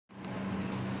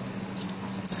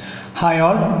Hi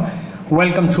all,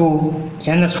 welcome to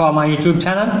NS Pharma YouTube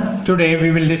channel. Today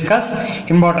we will discuss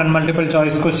important multiple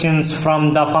choice questions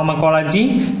from the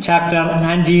Pharmacology chapter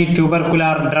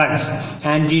Antitubercular drugs,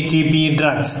 anti-TB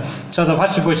drugs. So the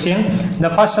first question,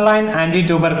 the first line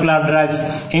antitubercular drugs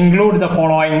include the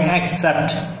following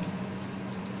except.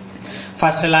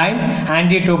 First line,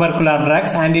 antitubercular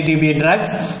drugs, anti-TB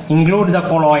drugs include the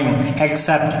following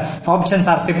except. Options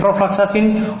are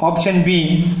ciprofloxacin, option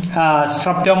B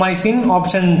streptomycin,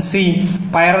 option C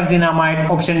pyrazinamide,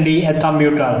 option D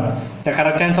ethambutol. The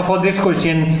correct answer for this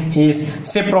question is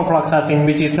ciprofloxacin,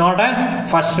 which is not a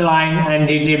first line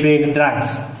anti-TB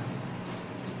drugs.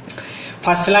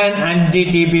 First line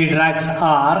anti-TB drugs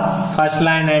are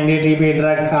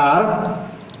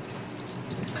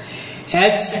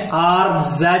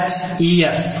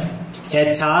HRZES.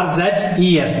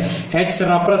 H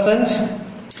represents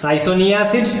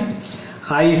isoniazid,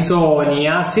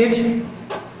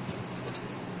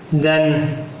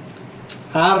 then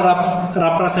R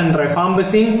represent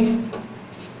rifampicin,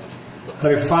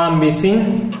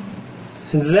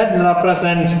 Z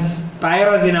represent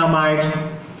pyrazinamide,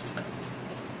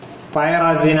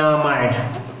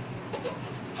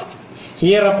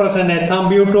 here represent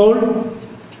ethambutol,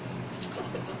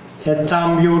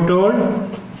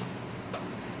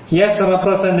 yes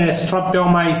represent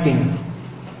streptomycin.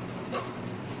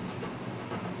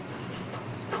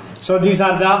 So these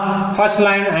are the first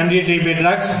line anti-TB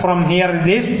drugs. From here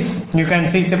this you can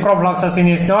see ciprofloxacin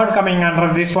is not coming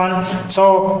under this one,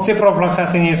 so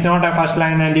ciprofloxacin is not a first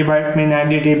line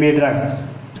anti-TB drug.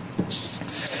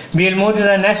 We will move to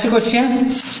the next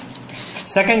question.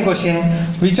 Second question,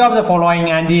 which of the following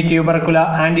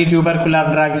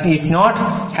antitubercular drugs is not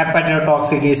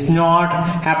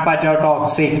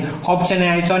hepatotoxic? Option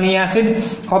A isoniazid,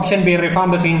 option B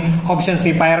rifampicin, option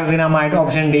C pyrazinamide,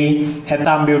 option D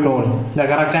ethambutol. The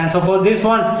correct answer for this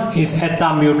one is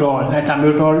ethambutol.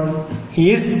 Ethambutol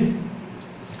is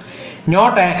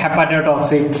not a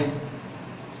hepatotoxic.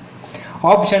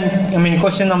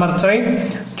 Question number 3.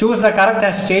 Choose the correct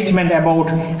statement about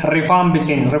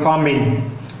rifampin.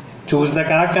 Choose the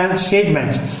correct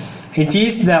statement. It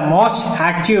is the most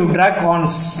active drug on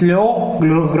slow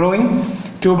growing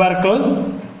tubercle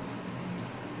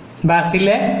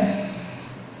bacilli.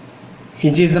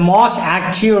 It is the most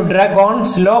active drug on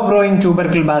slow growing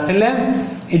tubercle bacilli.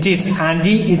 Its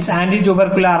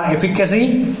antitubercular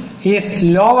efficacy is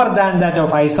lower than that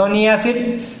of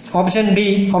isoniazid. Option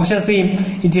C,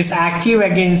 it is active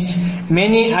against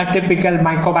many atypical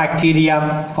mycobacteria.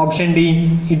 Option D,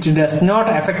 it does not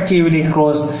effectively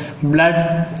cross blood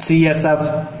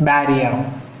CSF barrier.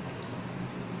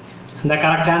 The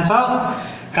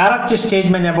correct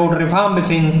statement about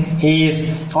rifampicin is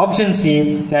option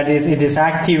C, that is it is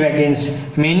active against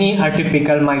many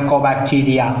atypical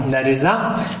mycobacteria. That is the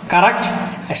correct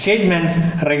statement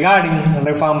regarding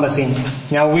rifampicin.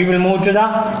 Now we will move to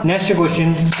the next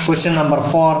question. Question number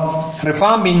 4.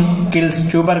 Rifampin kills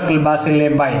tubercle bacilli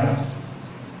by.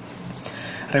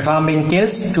 Rifampin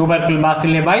kills tubercle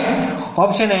bacilli by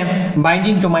option A,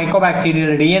 binding to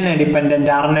mycobacterial DNA dependent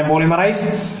RNA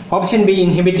polymerase, option B,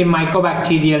 inhibiting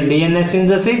mycobacterial DNA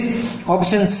synthesis,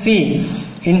 option C,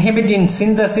 inhibiting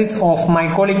synthesis of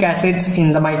mycolic acids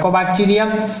in the mycobacteria,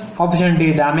 option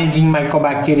D, damaging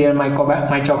mycobacterial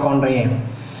mitochondria.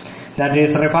 That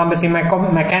is, rifampicin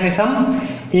mechanism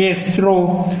is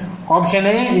through option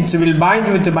A, it will bind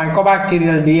with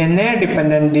mycobacterial DNA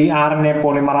dependent RNA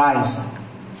polymerase.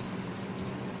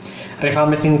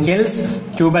 Rifampicin kills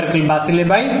tubercle bacilli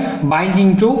by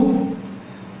binding to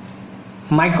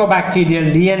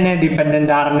mycobacterial DNA dependent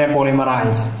RNA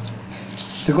polymerase.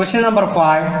 The question number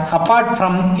 5. Apart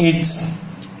from its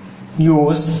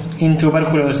use in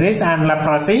tuberculosis and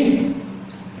leprosy,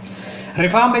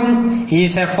 rifampin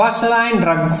is a first line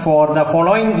drug for the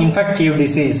following infective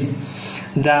disease.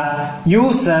 The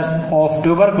uses of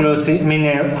tuberculosis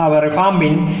our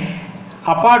rifampin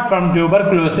apart from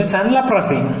tuberculosis and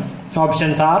leprosy.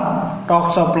 Options are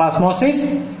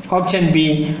toxoplasmosis, option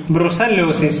B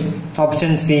brucellosis,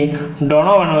 option C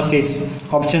donovanosis,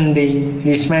 option D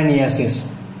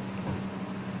leishmaniasis.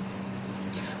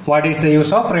 What is the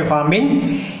use of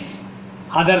rifampin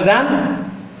other than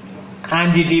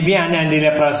anti-TB and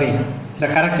anti-leprosy? The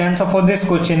correct answer for this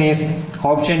question is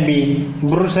option B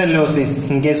brucellosis.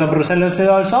 In case of brucellosis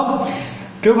also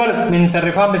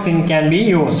rifampicin can be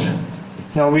used.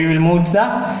 Now we will move to the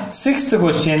 6th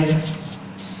question.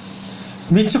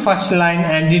 Which first line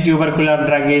antitubercular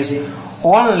drug is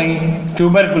only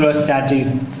tuberculostatic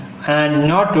and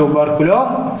not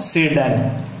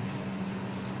tuberculocidal?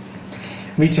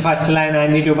 Which first line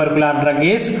anti-tubercular drug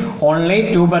is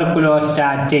only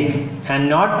tuberculostatic and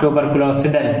not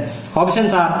tuberculosidal?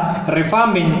 Options are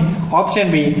Rifampin, option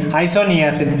B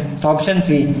isoniazid, option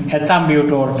C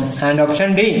ethambutol, and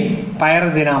option D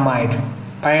pyrazinamide.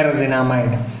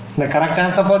 The correct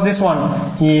answer for this one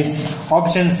is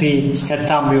option C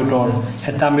ethambutol.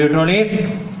 Ethambutol is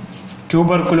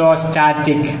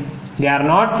tuberculostatic. They are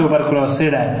not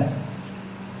tuberculosidal.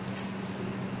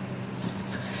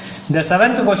 The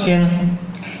seventh question,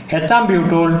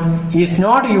 ethambutol is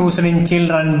not used in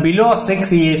children below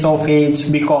 6 years of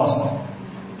age because.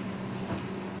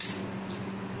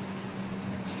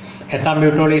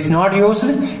 Ethambutol is not used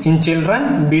in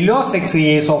children below 6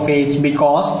 years of age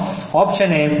because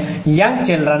option A, young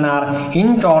children are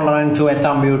intolerant to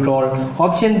ethambutol.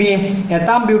 Option B,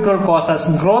 ethambutol causes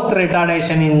growth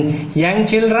retardation in young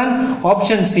children.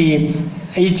 Option C,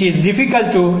 it is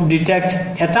difficult to detect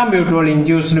ethambutol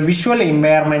induced visual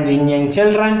impairment in young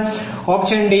children.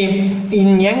 Option D,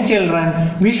 in young children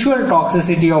visual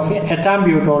toxicity of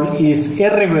ethambutol is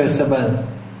irreversible.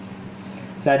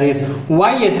 That is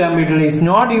why ethambutol is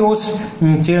not used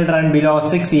in children below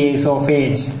 6 years of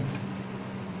age.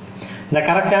 The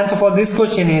correct answer for this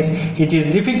question is it is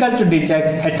difficult to detect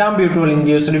ethambutol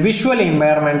induced visual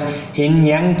impairment in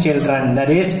young children. That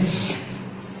is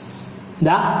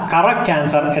the correct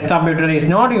answer. Ethambutol is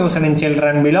not used in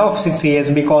children below 6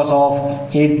 years because of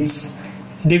it's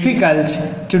difficult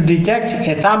to detect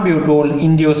ethambutol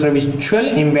induced visual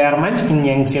impairment in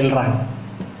young children.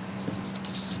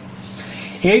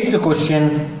 Eighth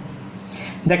question,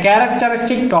 the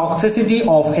characteristic toxicity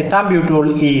of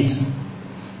ethambutol is.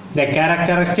 The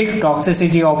characteristic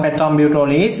toxicity of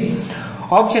ethambutol is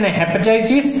option A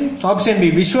hepatitis, option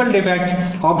B visual defect,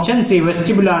 option C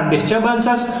vestibular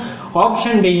disturbances,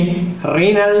 option D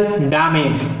renal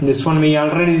damage. This one we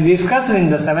already discussed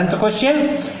in the seventh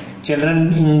question.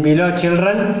 Children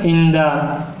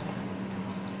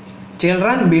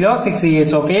below 6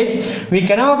 years of age, we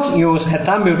cannot use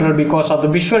ethambutol because of the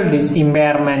visual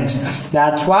impairment.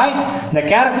 That's why the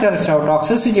characteristic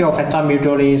toxicity of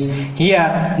ethambutol is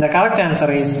here. The correct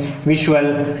answer is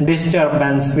visual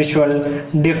disturbance, visual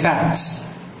defects.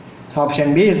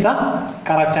 Option B is the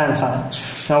correct answer.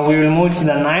 Now we will move to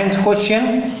the ninth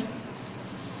question.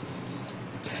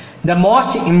 The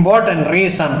most important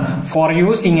reason for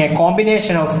using a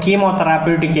combination of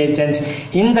chemotherapeutic agents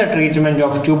in the treatment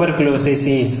of tuberculosis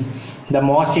is. The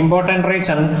most important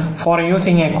reason for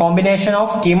using a combination of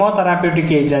chemotherapeutic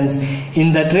agents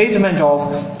in the treatment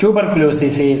of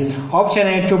tuberculosis is option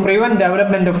A, to prevent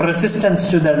development of resistance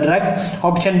to the drug,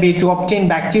 option B, to obtain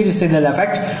bactericidal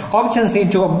effect, option C,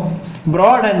 to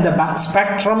broaden the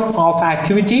spectrum of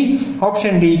activity,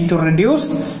 option D, to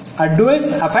reduce adverse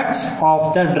effects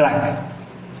of the drug.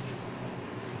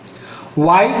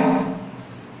 Why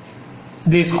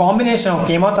this combination of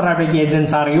chemotherapeutic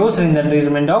agents are used in the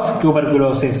treatment of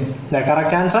tuberculosis? The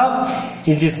correct answer,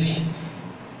 it is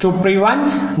to prevent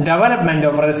development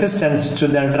of resistance to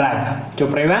the drug. To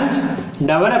prevent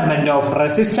development of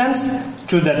resistance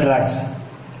to the drugs.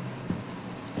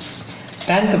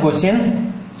 10th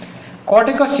question,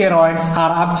 corticosteroids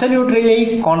are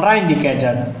absolutely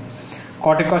contraindicated.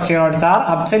 Corticosteroids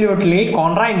are absolutely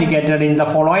contraindicated in the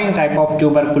following type of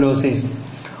tuberculosis.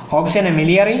 Option A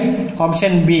miliary,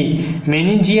 option B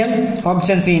meningeal,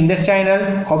 option C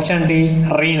intestinal, option D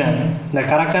renal. The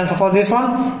correct answer for this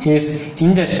one is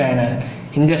intestinal.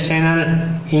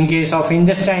 In case of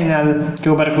intestinal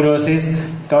tuberculosis,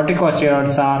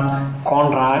 corticosteroids are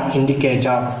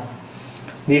contraindicated.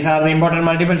 These are the important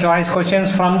multiple choice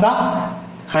questions from the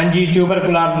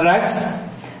anti-tubercular drugs,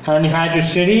 and you have to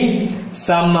study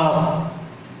some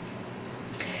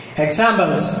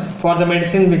examples for the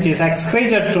medicine which is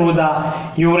excreted through the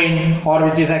urine or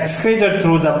which is excreted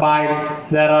through the bile.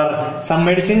 There are some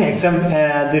medicine,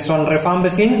 this one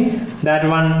rifampin, that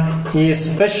one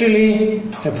is specially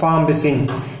rifampin.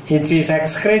 It is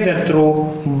excreted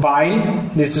through bile.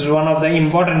 This is one of the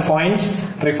important points.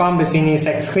 Rifampin is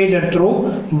excreted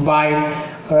through bile.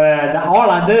 All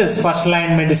others first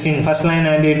line medicine, first line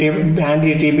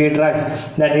anti-TB drugs,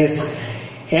 that is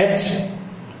H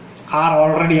are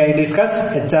already I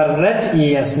discussed, HRZ,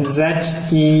 ES,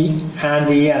 Z, E and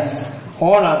ES,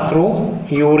 all are through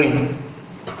urine,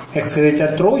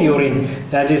 excreted through urine.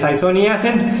 That is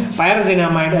isoniazid,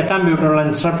 pyrazinamide, ethambutol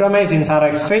and streptomycin are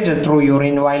excreted through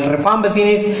urine, while rifampin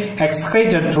is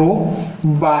excreted through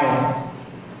bile.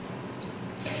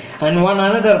 And one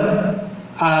another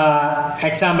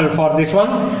example for this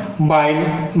one,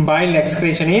 bile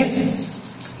excretion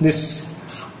is this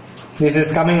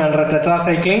is coming under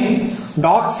tetracycline,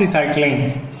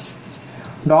 doxycycline.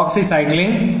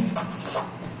 Doxycycline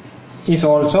is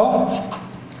also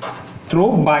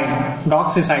through bile.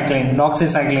 Doxycycline.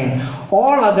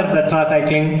 All other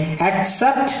tetracycline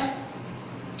except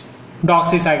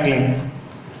doxycycline.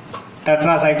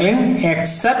 Tetracycline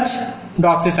except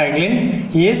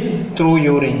doxycycline is through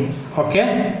urine.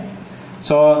 Okay.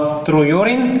 So through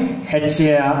urine,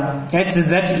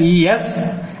 HZES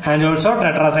and also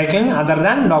tetracycline other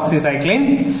than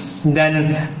doxycycline.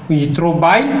 Then through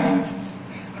bile,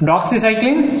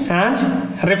 doxycycline and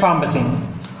rifampin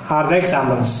are the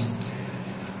examples.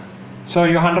 So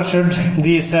you understood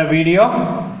this video,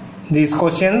 these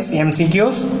questions,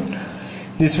 MCQs.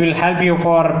 This will help you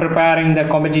for preparing the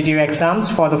competitive exams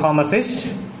for the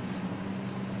pharmacist.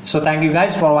 So thank you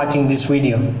guys for watching this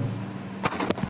video.